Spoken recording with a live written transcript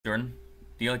Jordan,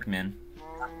 do you like men?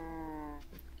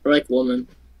 I like woman.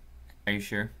 Are you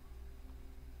sure?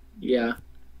 Yeah.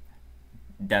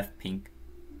 Deaf pink.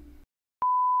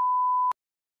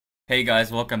 Hey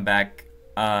guys, welcome back.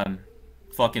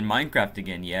 Fucking Minecraft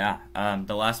again, yeah.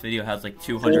 The last video has like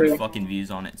 200 Sure. fucking views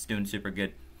on it. It's doing super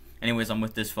good. Anyways, I'm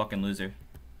with this fucking loser.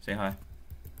 Say hi.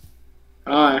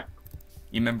 Alright.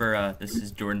 You remember, this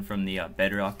is Jordan from the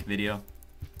Bedrock video?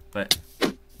 But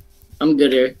I'm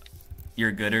good here. you're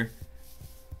a gooder.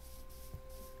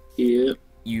 Yeah.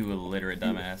 You illiterate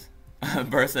dumbass.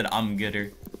 Bro said I'm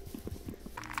gooder.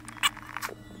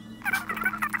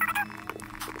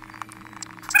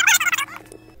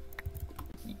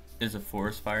 There's a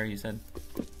forest fire, you said?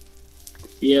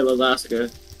 Yeah, Alaska.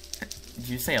 Did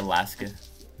you say Alaska?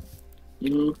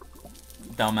 hmm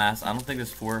Dumbass, I don't think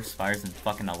there's forest fires in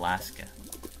fucking Alaska.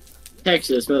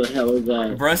 Texas, where the hell is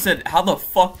that? Bro said, how the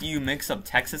fuck do you mix up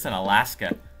Texas and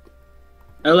Alaska?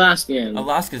 Alaskan.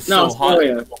 Alaska's No, so hot.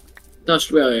 Australia. It's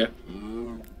Australia.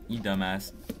 You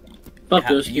dumbass. Fuck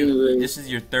those kangaroos. This is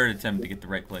your third attempt to get the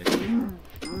right place.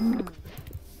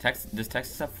 Does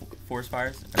Texas have forest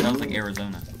fires? Or sounds like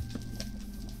Arizona.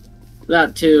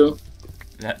 That too.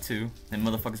 That too. Then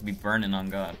motherfuckers be burning on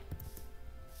God.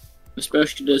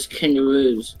 Especially those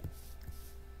kangaroos.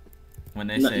 When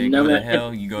they No- say no go to more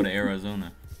hell, you go to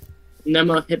Arizona.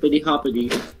 Nema hippity hoppity.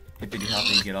 Hippity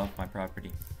hoppity, get off my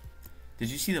property. Did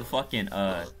you see the fucking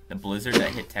the blizzard that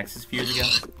hit Texas a few years ago?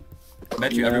 I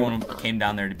bet you No. everyone came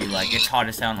down there to be like, it's hot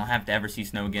as hell and I'll have to ever see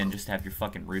snow again just to have your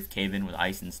fucking roof cave in with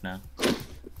ice and snow.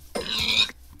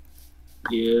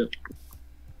 Yeah. Do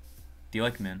you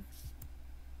like men?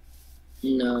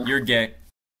 No. You're gay.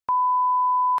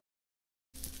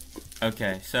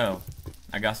 Okay, so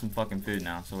I got some fucking food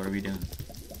now, so what are we doing?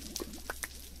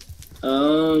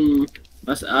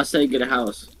 I say get a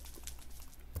house.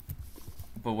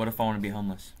 But what if I want to be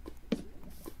homeless?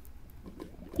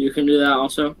 You can do that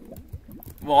also.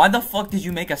 Well, why the fuck did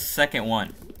you make a second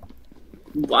one?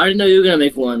 I didn't know you were gonna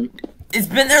make one. It's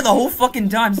been there the whole fucking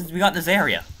time since we got this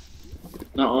area.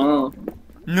 Uh-uh.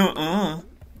 Nuh-uh.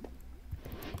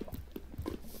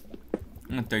 I'm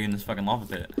gonna throw you in this fucking lava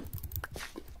pit.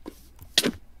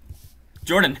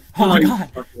 Jordan! Oh my god!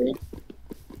 Okay.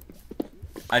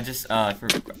 I just,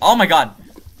 oh my god!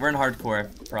 We're in hardcore.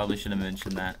 I probably should have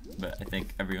mentioned that, but I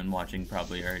think everyone watching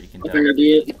probably already can I tell. think I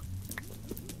did.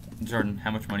 Jordan,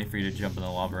 how much money for you to jump in the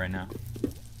lava right now?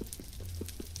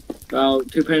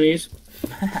 About 2 pennies.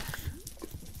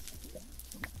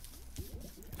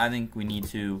 I think we need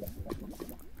to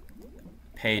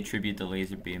pay tribute to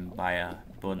Laserbeam by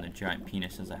building a giant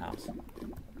penis as a house.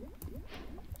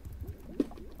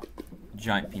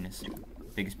 Giant penis.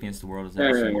 Biggest penis the world has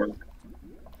ever seen. There. What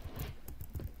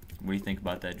do you think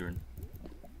about that, Jordan?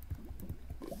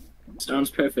 Sounds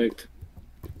perfect.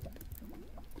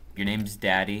 Your name's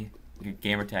Daddy. Your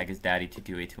gamer tag is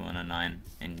Daddy228219,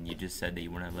 and you just said that you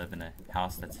want to live in a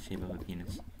house that's the shape of a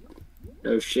penis.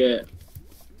 Oh shit.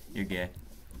 You're gay.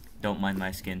 Don't mind my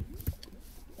skin.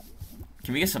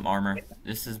 Can we get some armor?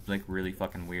 This is like really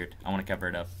fucking weird. I want to cover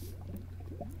it up.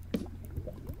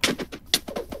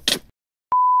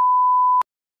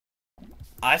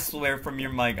 I swear from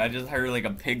your mic, I just heard like a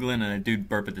piglin and a dude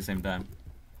burp at the same time.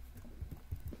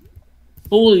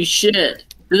 Holy shit.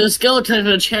 There's a skeleton and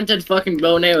an enchanted fucking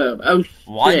bow and arrow. Oh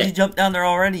Why did shit. you jump down there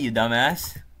already, you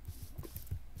dumbass?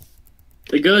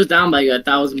 It goes down by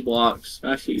 1,000 blocks.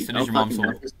 Actually, So does your mom's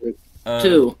soul.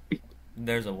 2.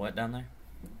 There's a what down there?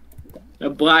 A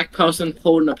black person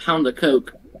holding a pound of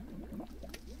coke.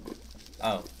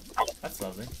 Oh, that's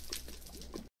lovely.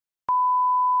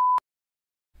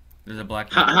 There's a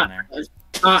black Ha- man ha- down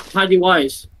there. Heidi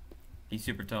Weiss. He's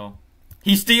super tall.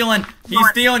 He's stealing! He's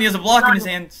stealing! He has a block in his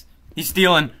hands! He's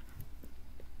stealing!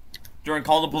 Jordan,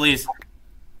 call the police.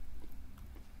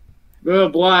 Bro,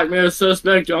 black man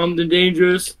suspect armed and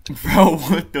dangerous. Bro,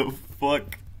 what the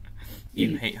fuck?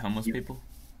 You hate homeless people?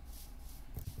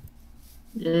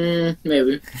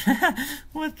 Maybe.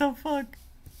 What the fuck?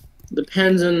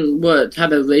 Depends on what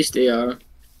type of race they are.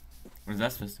 What is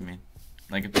that supposed to mean?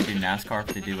 Like if they do NASCAR,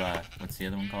 if they do, what's the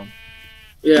other one called?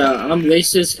 Yeah, I'm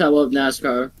racist. I love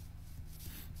NASCAR.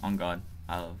 On God,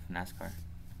 I love NASCAR.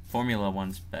 Formula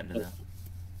One's better though.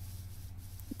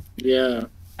 Yeah.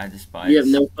 I despise You have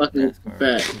no fucking NASCAR.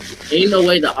 bet. Ain't no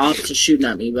way the ops are shooting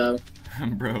at me, bro.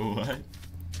 Bro, what?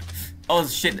 Oh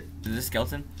shit, is this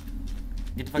skeleton?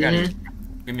 Get the fuck out of here.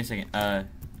 Give me a second. I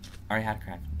already had a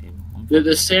crafting table.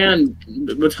 The sand,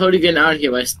 we're totally getting out of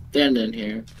here by standing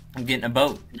here. I'm getting a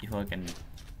boat, you fucking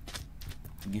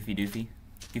goofy doofy.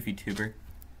 Goofy tuber.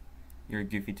 You're a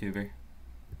goofy tuber.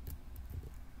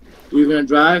 You gonna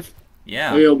drive?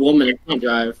 Yeah. Or you're a woman and can't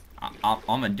drive.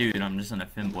 I'm a dude. I'm just in a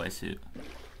femboy suit.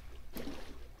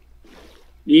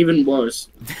 Even worse.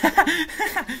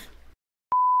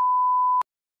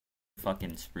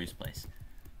 Fucking Spruce Place.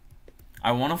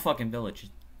 I want a fucking village.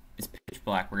 It's pitch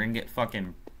black. We're gonna get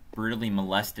fucking brutally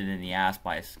molested in the ass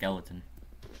by a skeleton.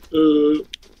 We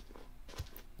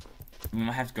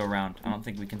might have to go around. I don't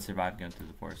think we can survive going through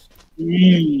the forest.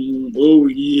 Oh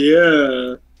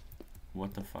yeah.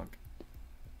 What the fuck?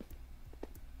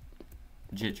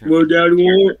 Where daddy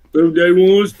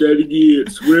wants, daddy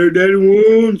gets. Where daddy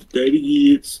wants,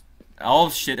 daddy gets. Oh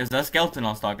shit, is that skeleton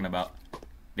I was talking about?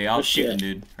 They all shooting,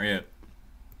 dude. Hurry up.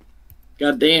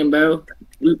 God damn, bro.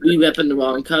 We repping the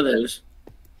wrong colors.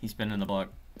 He's spinning the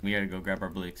block. We gotta go grab our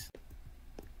blicks.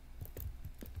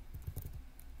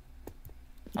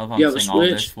 I love how I'm saying all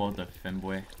this while the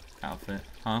femboy outfit.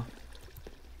 Huh?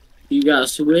 You got a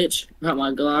switch? Got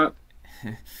my Glock?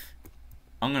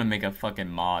 I'm gonna make a fucking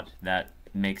mod that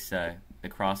makes the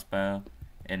crossbow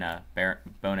and bow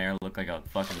and arrow look like a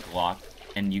fucking Glock,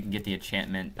 and you can get the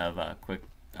enchantment of quick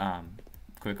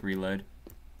reload.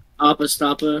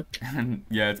 Apostapa.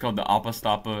 Yeah, it's called the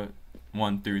Apostapa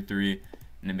 1 through 3,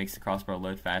 and it makes the crossbow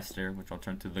load faster, which I'll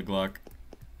turn to the Glock.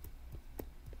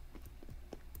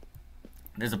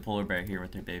 There's a polar bear here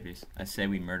with their babies. I say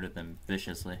we murder them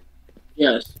viciously.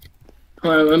 Yes.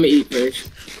 Hold on, let me eat fish.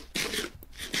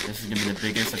 This is gonna be the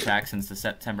biggest attack since the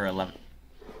September 11th.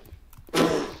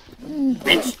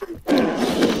 Bitch!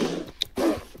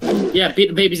 Yeah, beat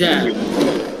the baby's ass.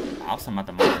 Also, I'm at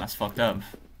the mom. That's fucked up.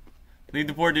 Leave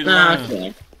the poor dude alone.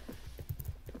 Okay.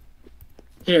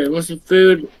 Here, want some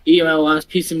food? Eat my last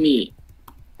piece of meat.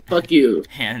 Fuck you.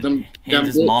 Hand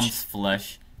his bitch. mom's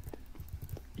flesh.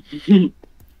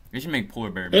 We should make polar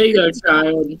bear. There you go,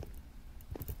 child.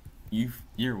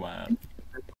 You're wild.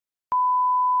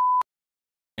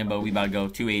 And but we about to go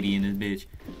 280 in this bitch.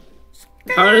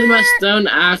 How does my stone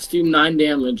axe do 9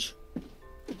 damage?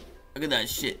 Look at that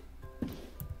shit.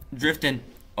 Drifting.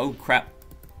 Oh crap.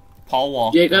 Paul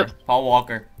Walker. Jacob. Paul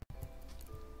Walker.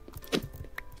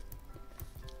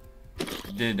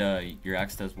 Did your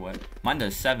axe does what? Mine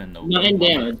does 7 though. 9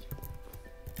 damage.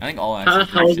 I think all axes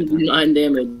How does it do 9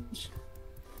 damage?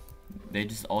 They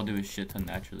just all do a shit ton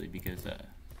naturally because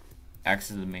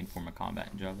axes are the main form of combat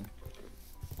in Java.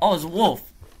 Oh, it's a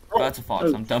wolf. Oh, that's a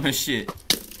fox. I'm dumb as shit.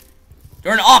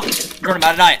 Jordan, up! Jordan,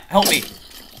 about to die. Help me.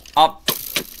 Up.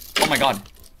 Oh my god.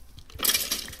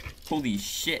 Holy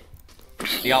shit.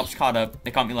 The ops caught up.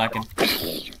 They caught me lacking.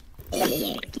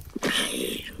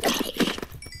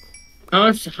 How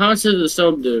much does the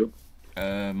sword do?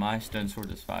 My stone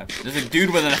sword is 5. There's a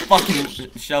dude with a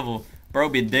fucking shovel. Bro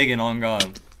be digging on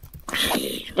God.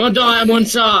 Oh, die in one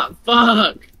shot.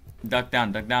 Fuck. Duck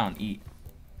down, eat.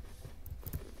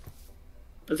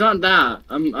 It's not that.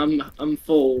 I'm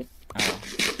full. Oh.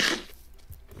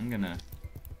 I'm gonna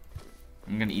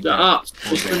eat The that. ops.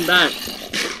 Just come back.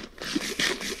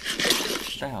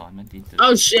 What the hell? I meant to eat this.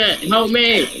 Oh shit! Help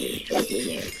me!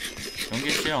 Don't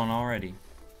get shit on already.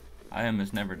 I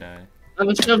almost never die. I have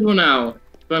a shovel now.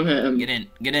 From him. Get in,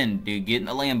 dude. Get in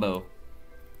the Lambo.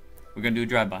 We're gonna do a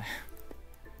drive-by.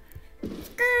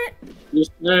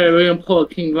 Just there, we're gonna pull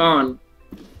King Von.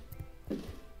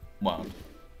 Wow.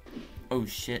 Oh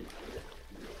shit.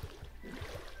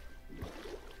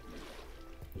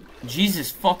 Jesus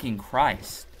fucking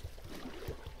Christ.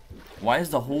 Why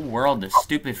is the whole world a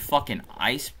stupid fucking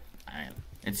ice?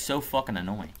 It's so fucking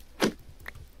annoying.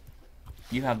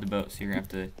 You have the boat, so you're gonna have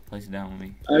to place it down with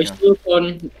me. Are you still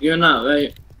recording? You're not,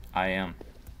 right? I am.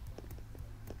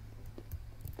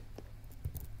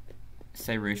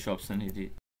 Say racial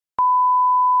obscenity.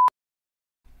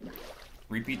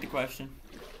 Repeat the question.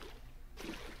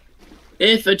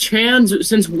 If a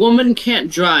since women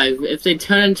can't drive, if they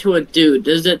turn into a dude,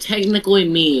 does that technically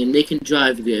mean they can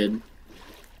drive good?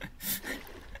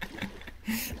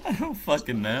 I don't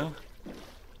fucking know.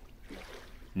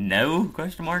 No?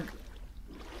 Question mark?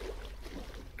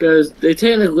 Because they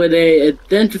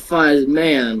identify as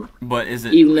man. But is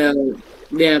it? Even though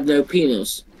they have no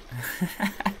penis.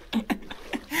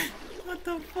 What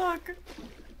the fuck?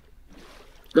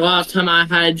 The last time I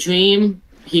had a dream,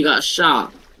 he got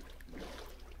shot.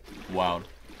 Wow.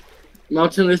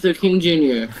 Martin Luther King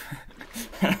Jr.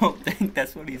 I don't think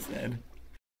that's what he said.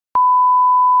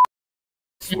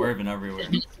 Swerving everywhere.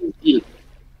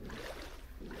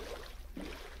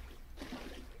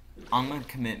 I'm gonna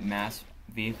commit mass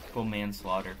vehicle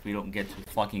manslaughter if we don't get to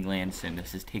fucking land soon.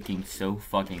 This is taking so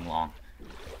fucking long.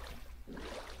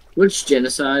 Which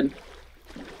genocide?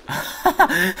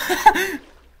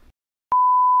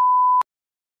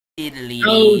 Italy,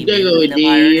 Oh,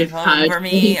 diggly for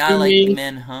me. I like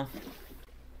men, huh?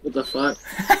 What the fuck?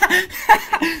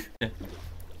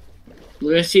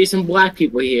 We're gonna see some black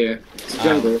people here. It's a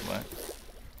jungle. What?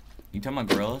 You talking about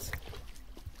gorillas?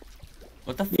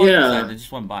 What the fuck Yeah. is that? They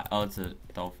just went by. Oh, it's a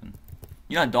dolphin.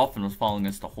 You know, a dolphin was following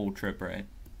us the whole trip, right?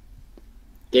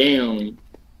 Damn.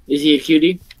 Is he a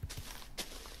cutie?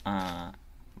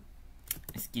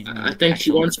 Excuse me. I think she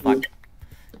wants to. Fuck.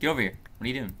 Get over here. What are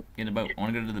you doing? Get in the boat. I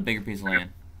want to go to the bigger piece of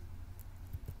land.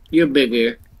 You're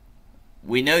bigger.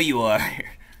 We know you are.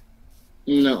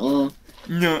 Nuh-uh.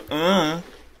 Nuh-uh.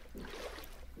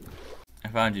 I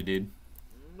found you, dude.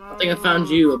 I think I found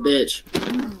you, a bitch.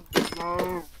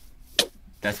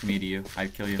 That's me to you.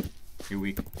 I'd kill you. You're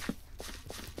weak.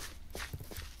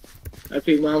 I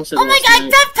think Mom said. Oh my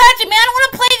god, stop touching me! I don't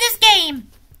want to play this game!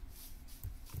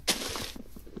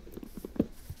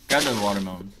 Grab those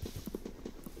watermelons.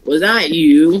 Was that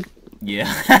you?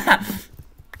 Yeah.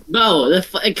 No,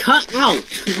 cut out.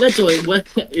 Literally, what?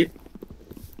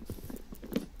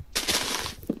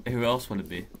 Who else would it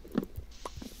be?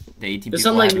 The 18 There's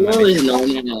people some like having my lollies no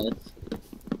one else.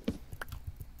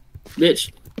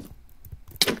 Bitch.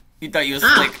 You thought you was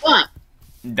Ah, slick. fuck.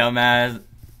 Dumbass.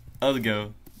 Let's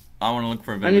go. I want to look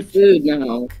for a I need village. food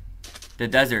now. The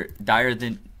desert. Drier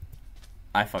than...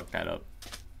 I fucked that up.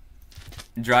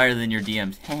 Drier than your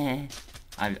DMs.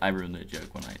 I ruined the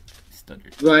joke when I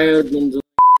stuttered. Drier than the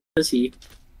pussy.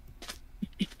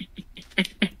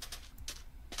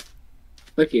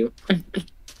 Fuck you.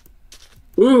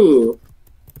 Ooh.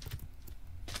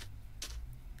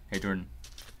 Hey, Jordan.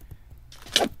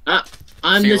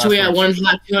 I'm Say your literally last at words.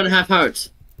 2.5 hearts.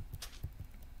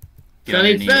 Get I on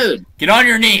your need knees. food. Get on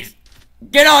your knees!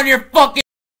 Get on your fucking...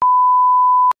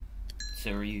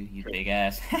 So are you, you big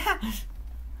ass.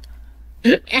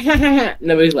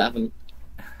 Nobody's laughing.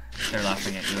 They're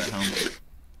laughing at you at home.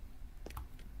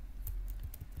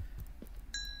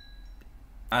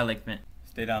 I like mint.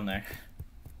 Stay down there.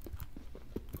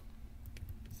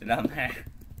 Stay down there.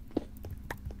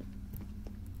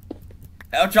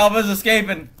 El Chavo's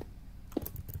escaping.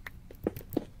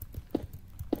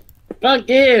 Fuck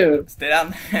you. Stay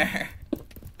down there.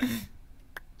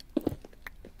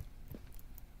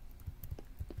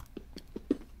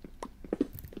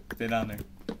 Stay down there.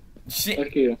 Shit.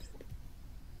 Fuck you.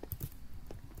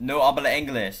 No habla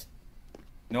English.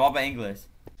 No habla English.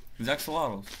 Who's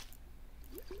axolotls?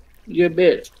 You're a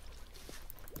bitch.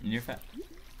 And you're fat.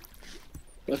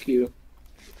 Fuck you.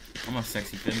 I'm a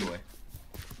sexy fin boy.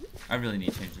 I really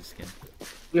need to change the skin.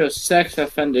 You're a sex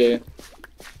offender.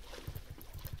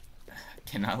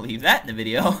 Cannot leave that in the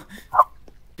video.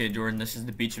 Okay, Jordan, this is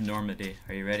the beach of Normandy.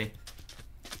 Are you ready?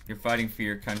 You're fighting for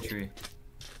your country.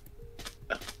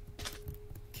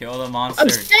 Kill the I'm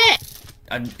monsters. sick!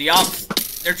 The ops!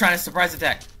 They're trying to surprise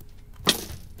attack.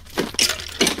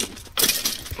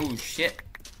 Oh shit.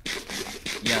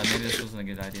 Yeah, maybe this wasn't a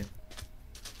good idea.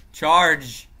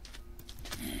 Charge!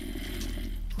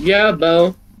 Yeah,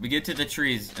 Bo. We get to the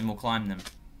trees and we'll climb them.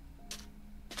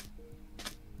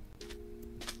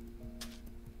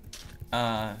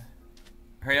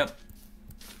 Hurry up.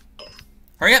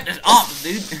 Hurry up, there's ops,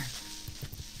 dude!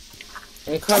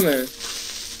 I'm coming.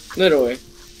 Literally.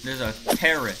 There's a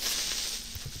terrorist.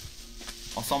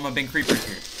 Also, I'm a big creeper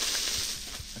here.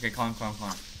 Okay, climb.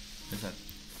 There's that.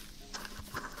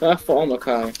 That's for my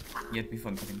car. You have to be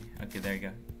fucking kidding me. Okay, there you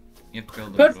go. You have to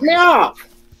build Put me off!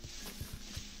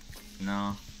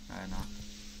 No,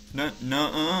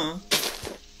 no.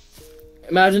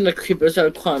 Imagine the creepers are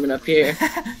climbing up here.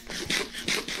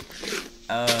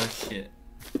 Oh shit.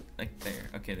 Like there.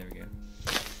 Okay, there we go.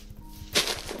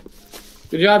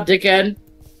 Good job, dickhead.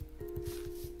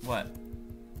 What?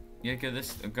 You gotta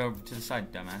go to the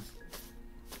side, dumbass.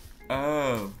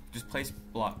 Oh, just place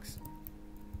blocks.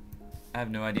 I have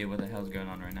no idea what the hell's going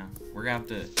on right now. We're gonna have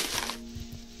to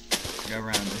go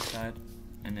around this side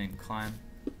and then climb.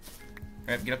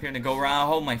 Alright, get up here and then go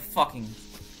around. Oh my fucking...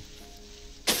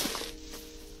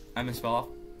 I misspell off.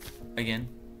 Again.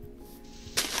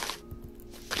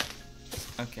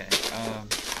 Okay,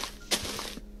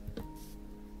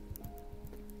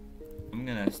 I'm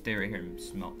gonna stay right here and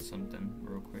smelt something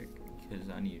real quick, because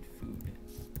I need food.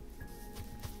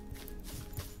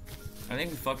 I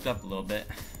think we fucked up a little bit.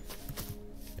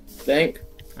 Think.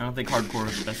 I don't think hardcore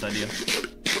is the best idea.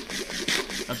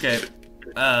 Okay,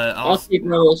 I'll keep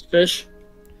those fish.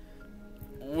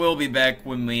 we'll be back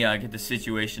when we get the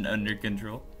situation under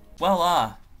control.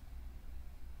 Well,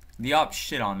 the ops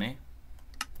shit on me.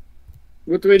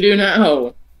 What do we do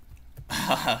now?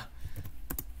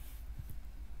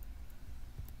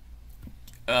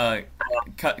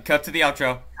 Cut to the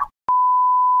outro.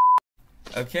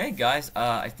 Okay, guys,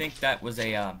 I think that was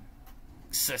a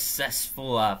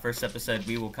successful first episode,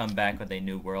 we will come back with a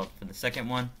new world for the second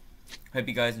one. Hope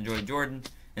you guys enjoyed Jordan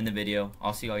in the video.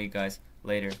 I'll see all you guys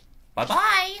later. Bye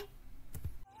bye.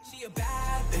 She a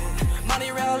bad bitch,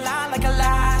 money real line like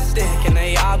elastic, and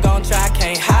they all gon' try,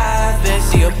 can't have it.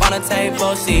 She up on the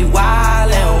table, she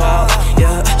wildin', well,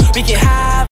 yeah, we can have